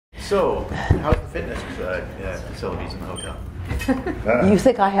So, how's the fitness facilities in the hotel? You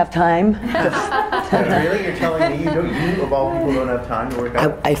think I have time? Really? You're telling me you of all people don't have time to work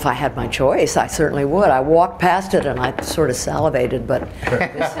out? If I had my choice, I certainly would. I walked past it and I sort of salivated, but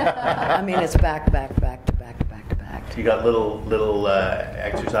I mean, it's back to back to back to back to back. You got little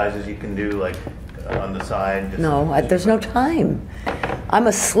exercises you can do, like on the side? No, there's no time. I'm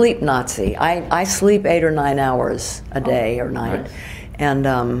a sleep Nazi. I sleep 8 or 9 hours a day or 9. Nice. And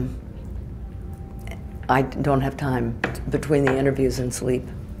I don't have time between the interviews and sleep.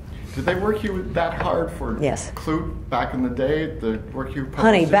 Did they work you that hard for Yes. Klute back in the day? The work you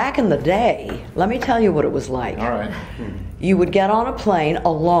Honey, back in the day, let me tell you what it was like. All right. You would get on a plane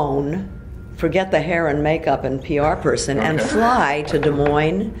alone, forget the hair and makeup and PR person, and fly to Des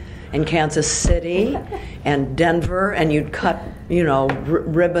Moines and Kansas City and Denver, and you'd cut,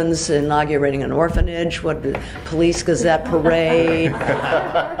 ribbons inaugurating an orphanage, Police Gazette Parade,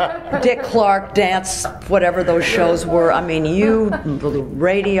 Dick Clark dance, whatever those shows were. I mean, the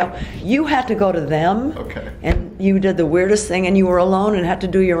radio, you had to go to them, and you did the weirdest thing, and you were alone and had to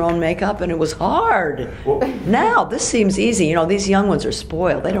do your own makeup, and it was hard. Well, now, this seems easy. These young ones are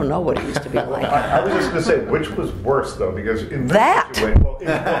spoiled. They don't know what it used to be like. I was just going to say, which was worse, though, because in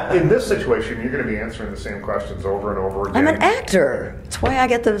this situation, you're going to be answering the same questions over and over again. I'm an actor. That's why I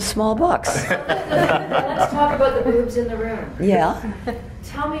get the small bucks. Let's talk about the boobs in the room. Yeah.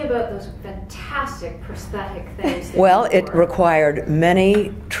 Tell me about those fantastic prosthetic things. Well, it required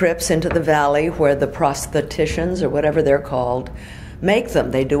many trips into the valley where the prostheticians, or whatever they're called, make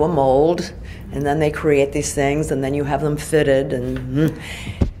them. They do a mold, and then they create these things, and then you have them fitted, and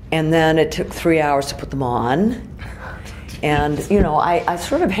then it took 3 hours to put them on. And, I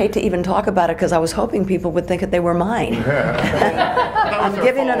sort of hate to even talk about it because I was hoping people would think that they were mine. I'm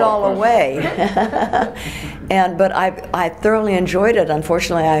giving it all away. But I thoroughly enjoyed it.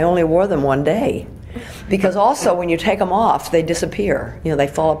 Unfortunately, I only wore them one day. Because also, when you take them off, they disappear. They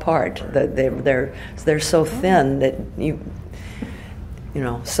fall apart. They're so thin that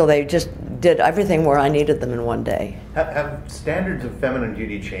so they just did everything where I needed them in one day. Have standards of feminine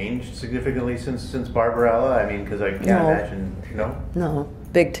beauty changed significantly since Barbarella? I mean, because I can't imagine, No,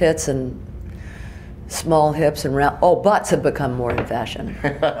 big tits and small hips and round. Oh, butts have become more in fashion.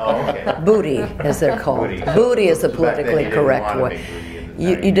 Booty, as they're called. Booty is the politically correct way.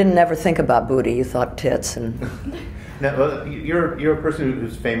 You didn't ever think about booty. You thought tits and. Now, you're a person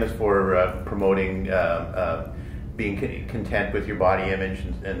who's famous for promoting. Being content with your body image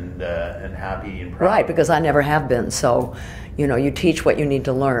and happy and proud. Right, because I never have been. So, you teach what you need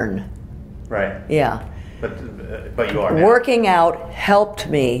to learn. Right. Yeah. But you are now. Working out helped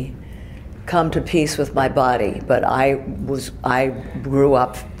me come to peace with my body, but I grew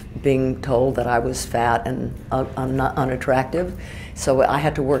up being told that I was fat and unattractive. So I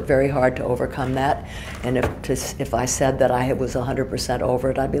had to work very hard to overcome that. And if I said that I was 100% over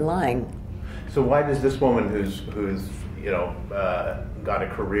it, I'd be lying. So why does this woman who's got a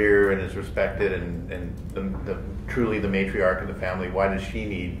career and is respected and truly the matriarch of the family, why did she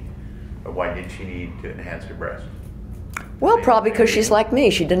need to enhance her breast? Well, probably because she's like me.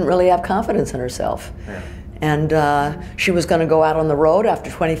 She didn't really have confidence in herself. Yeah. And she was going to go out on the road after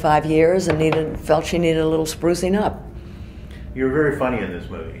 25 years and felt she needed a little sprucing up. You're very funny in this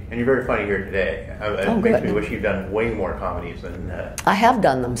movie, and you're very funny here today. It makes me wish you'd done way more comedies than... I have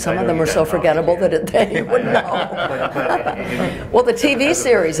done them. Some of them are so forgettable that you wouldn't know. Well, the TV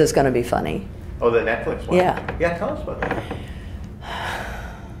series is going to be funny. Oh, the Netflix one? Yeah. Yeah, tell us about that.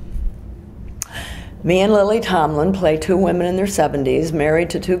 Me and Lily Tomlin play two women in their 70s, married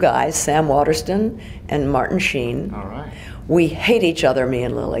to two guys, Sam Waterston and Martin Sheen. All right. We hate each other, me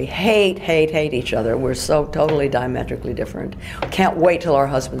and Lily. Hate each other. We're so totally diametrically different. Can't wait till our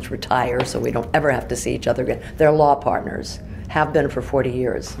husbands retire so we don't ever have to see each other again. They're law partners, have been for 40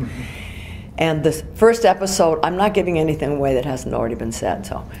 years. And the first episode, I'm not giving anything away that hasn't already been said.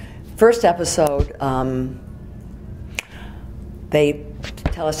 So, first episode, they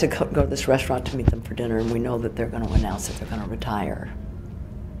tell us to go to this restaurant to meet them for dinner, and we know that they're going to announce that they're going to retire.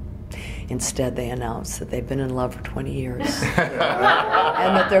 Instead, they announce that they've been in love for 20 years and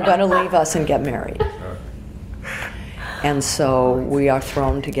that they're going to leave us and get married. And so we are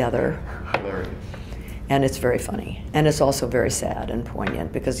thrown together. And it's very funny. And it's also very sad and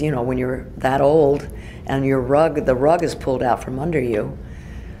poignant because, when you're that old and the rug is pulled out from under you,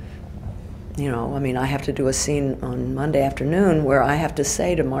 I have to do a scene on Monday afternoon where I have to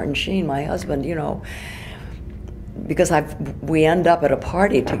say to Martin Sheen, my husband, because we end up at a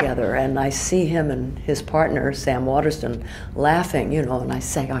party together, and I see him and his partner, Sam Waterston, laughing, and I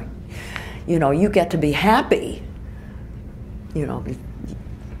say, you get to be happy,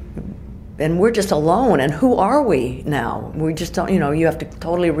 and we're just alone, and who are we now? We just don't, you have to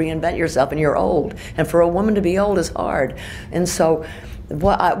totally reinvent yourself, and you're old, and for a woman to be old is hard. And so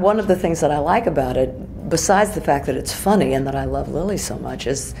one of the things that I like about it, besides the fact that it's funny and that I love Lily so much,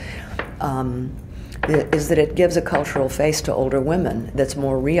 is that it gives a cultural face to older women that's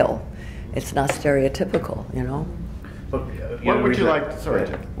more real. It's not stereotypical, What would you like? Sorry,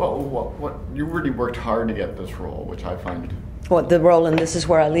 Tim. What? You really worked hard to get this role, which I find. What, the role in This Is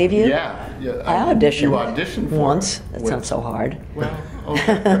Where I Leave You? Yeah. I auditioned. You auditioned for once. it. That's not so hard. Well,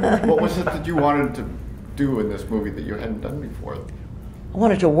 okay. What was it that you wanted to do in this movie that you hadn't done before? I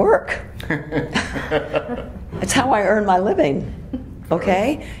wanted to work. It's how I earn my living.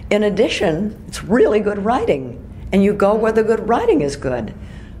 Okay? In addition, it's really good writing. And you go where the good writing is good.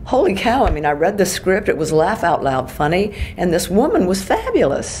 Holy cow, I read the script, it was laugh out loud funny, and this woman was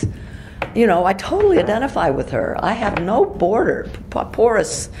fabulous. I totally identify with her. I have no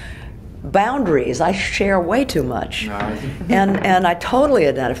porous boundaries. I share way too much. Nice. And I totally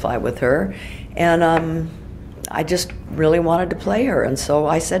identify with her. And I just really wanted to play her. And so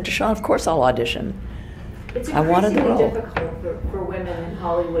I said to Sean, of course I'll audition. It's I wanted the increasingly role. difficult for women in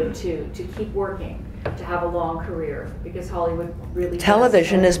Hollywood to keep working, to have a long career, because Hollywood really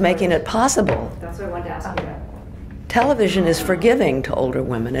Television is making it possible. That's what I wanted to ask you about. Television is forgiving to older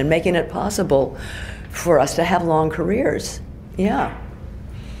women and making it possible for us to have long careers. Yeah.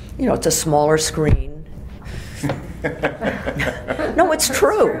 It's a smaller screen. No, it's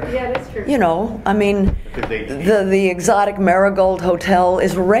true. Yeah, that's true. The exotic Marigold Hotel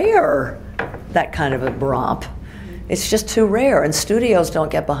is rare, that kind of a romp. It's just too rare, and studios don't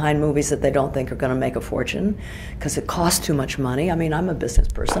get behind movies that they don't think are going to make a fortune because it costs too much money. I'm a business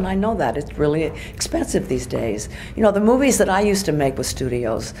person. I know that. It's really expensive these days. The movies that I used to make with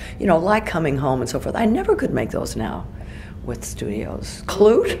studios, like Coming Home and so forth, I never could make those now with studios.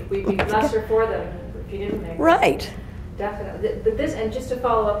 Klute? We'd be lesser for them if you didn't make them. Right. Definitely. And just to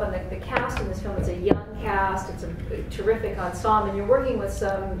follow up on the cast in this film, it's a young cast, it's a terrific ensemble, and you're working with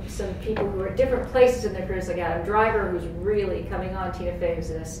some people who are at different places in their careers, like Adam Driver, who's really coming on, Tina Fey,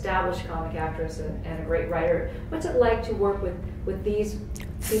 who's an established comic actress and a great writer. What's it like to work with these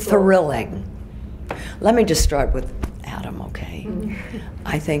people? Thrilling. Let me just start with Adam, okay? Mm-hmm.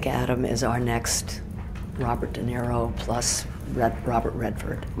 I think Adam is our next Robert De Niro plus Robert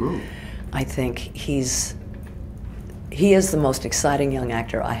Redford. Ooh. I think he is the most exciting young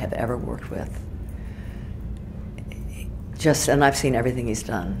actor I have ever worked with. And I've seen everything he's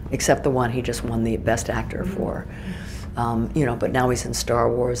done, except the one he just won the Best Actor for. But now he's in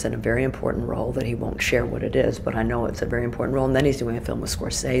Star Wars in a very important role that he won't share what it is, but I know it's a very important role. And then he's doing a film with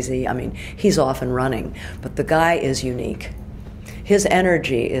Scorsese. He's off and running, but the guy is unique. His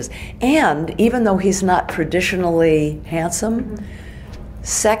energy is, and even though he's not traditionally handsome,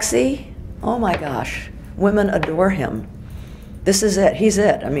 sexy, oh my gosh, women adore him. This is it. He's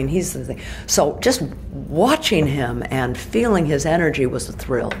it. He's the thing. So just watching him and feeling his energy was a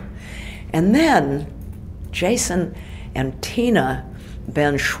thrill. And then Jason and Tina,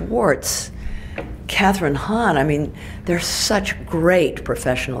 Ben Schwartz, Catherine Hahn, they're such great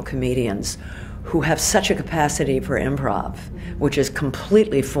professional comedians who have such a capacity for improv, which is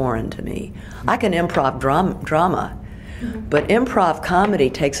completely foreign to me. I can improv drama, but improv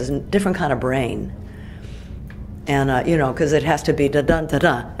comedy takes a different kind of brain. And, because it has to be da-dun,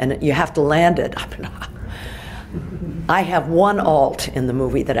 and you have to land it. I have one alt in the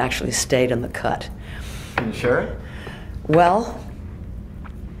movie that actually stayed in the cut. Can you share it? Well,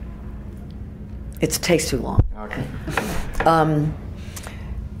 it takes too long. Okay.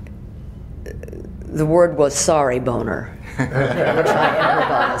 The word was sorry, boner, which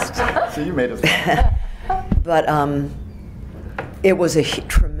I improvised. So you made us. But it was a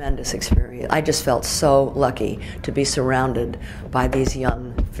tremendous experience. I just felt so lucky to be surrounded by these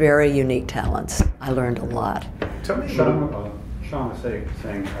young, very unique talents. I learned a lot. Tell me about Sean was saying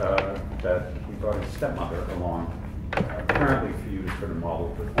that he brought his stepmother along, apparently for you to sort of model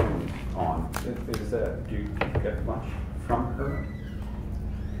performance on. Do you get much from her,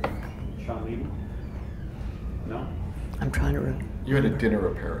 Sean Levy? No? I'm trying to You had a dinner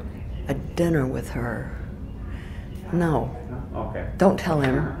apparently. a dinner with her. No. No? Okay. Don't tell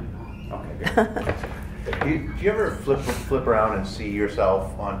him. Okay, good. Do you ever flip around and see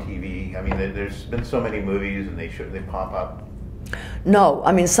yourself on TV? There's been so many movies, and they pop up. No,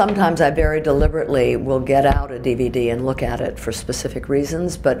 sometimes I very deliberately will get out a DVD and look at it for specific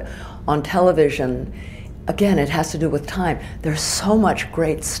reasons, but on television, again, it has to do with time. There's so much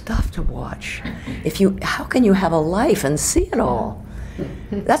great stuff to watch. How can you have a life and see it all?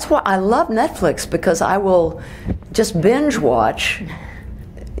 That's why I love Netflix, because I will just binge watch,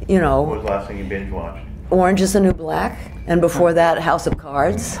 you know. What was the last thing you binge watched? Orange is the New Black, and before that, House of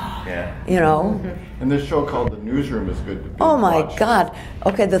Cards. Yeah. You know. And this show called The Newsroom is good to binge Oh my watch. God.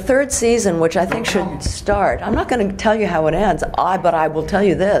 Okay, the third season, which I think should start. I'm not going to tell you how it ends, but I will tell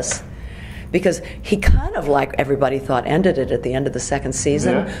you this. Because he kind of, like everybody thought, ended it at the end of the second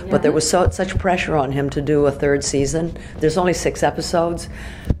season. Yeah. But there was such pressure on him to do a third season. There's only 6 episodes,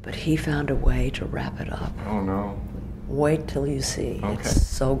 but he found a way to wrap it up. Oh no. Wait till you see. Okay. It's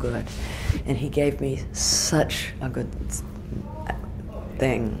so good. And he gave me such a good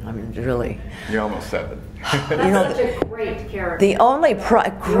thing. I mean, really. You almost said it. That's know, such a great character. The only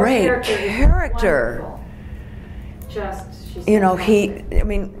Your great character. is wonderful. She's You know, fantastic. I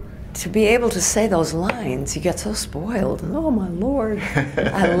mean, to be able to say those lines, you get so spoiled. Oh my Lord.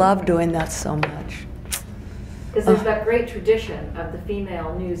 I love doing that so much. Because there's that great tradition of the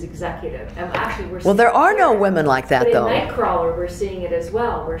female news executive. And actually, we're Well, there seeing are it no here. women like that, but though. in Nightcrawler, we're seeing it as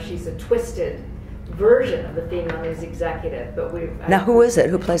well, where she's a twisted version of the female news executive. But Now, who is it?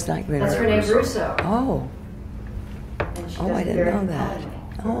 Who plays Nightmare? That's Renee Russo. Oh. And she Oh, does I it didn't very know that. commonly.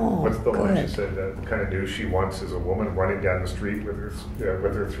 Oh, What's the line she good. said? The kind of news she wants is a woman running down the street with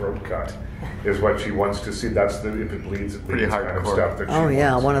her throat cut. Is what she wants to see. That's the if it bleeds, it Pretty bleeds kind of hardcore. stuff that she Oh,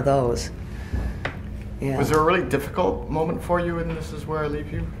 yeah, wants. one of those. Yeah. Was there a really difficult moment for you in This Is Where I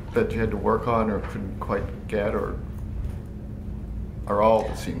Leave You that you had to work on or couldn't quite get, or are all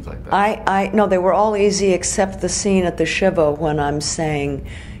the scenes like that? No, they were all easy except the scene at the Shiva when I'm saying,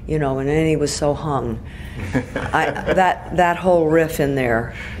 you know, and Annie was so hung. That whole riff in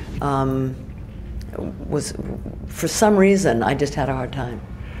there was, for some reason, I just had a hard time.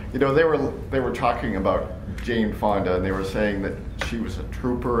 You know, they were talking about Jane Fonda, and they were saying that she was a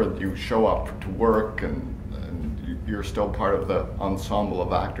trooper, and you show up to work, and you're still part of the ensemble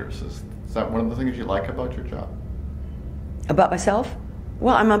of actors. Is that one of the things you like about your job? About myself?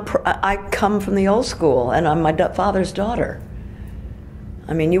 Well, I come from the old school, and I'm my father's daughter.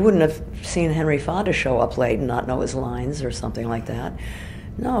 I mean, you wouldn't have seen Henry Fonda show up late and not know his lines or something like that.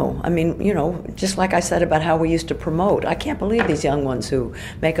 No, I mean, you know, just like I said about how we used to promote. I can't believe these young ones who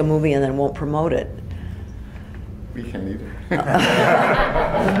make a movie and then won't promote it. We can't either.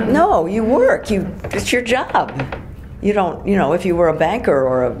 No, you work. It's your job. You don't, you know, if you were a banker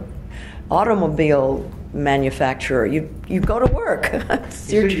or a automobile manufacturer, you go to work.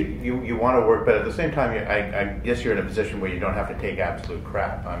 You want to work, but at the same time, I guess you're in a position where you don't have to take absolute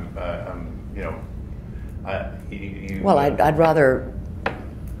crap. Well, I'd rather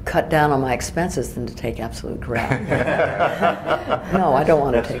cut down on my expenses than to take absolute crap. No, I don't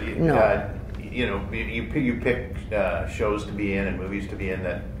want to take. No. You know, you pick shows to be in and movies to be in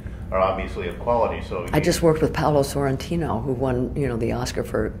that are obviously of quality. So I just worked with Paolo Sorrentino, who won, you know, the Oscar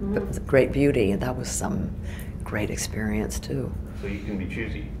for Great Beauty, and that was some great experience too. So you can be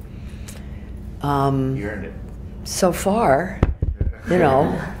choosy. You earned it. So far, you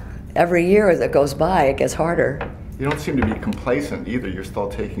know, every year that goes by, it gets harder. You don't seem to be complacent either. You're still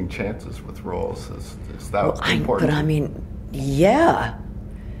taking chances with roles. Is that important? But I mean, yeah.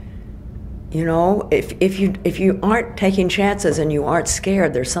 You know, if you aren't taking chances and you aren't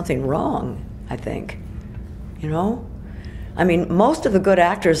scared, there's something wrong, I think. You know? I mean, most of the good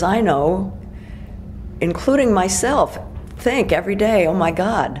actors I know, including myself, think every day, oh my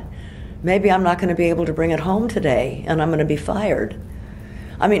God, maybe I'm not going to be able to bring it home today and I'm going to be fired.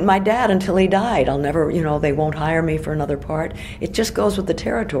 I mean, my dad, until he died, I'll never, you know, they won't hire me for another part. It just goes with the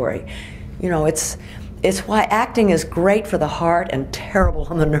territory. You know, it's why acting is great for the heart and terrible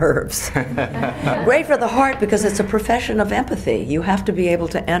on the nerves. Great for the heart because it's a profession of empathy. You have to be able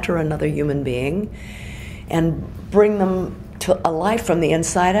to enter another human being and bring them to a life from the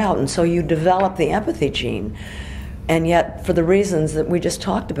inside out, and so you develop the empathy gene. And yet, for the reasons that we just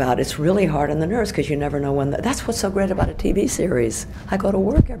talked about, it's really hard on the nerves because you never know when. That's what's so great about a TV series. I go to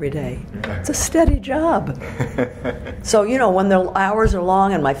work every day. It's a steady job. So, you know, when the hours are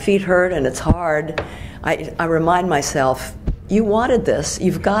long and my feet hurt and it's hard, I remind myself, you wanted this,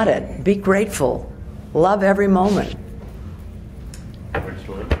 you've got it. Be grateful. Love every moment. Words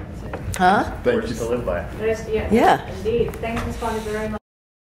to live by. Huh? Thank Words you. to live by. Yes, Yeah. Indeed. Thanks, Ms. Fonda, very much.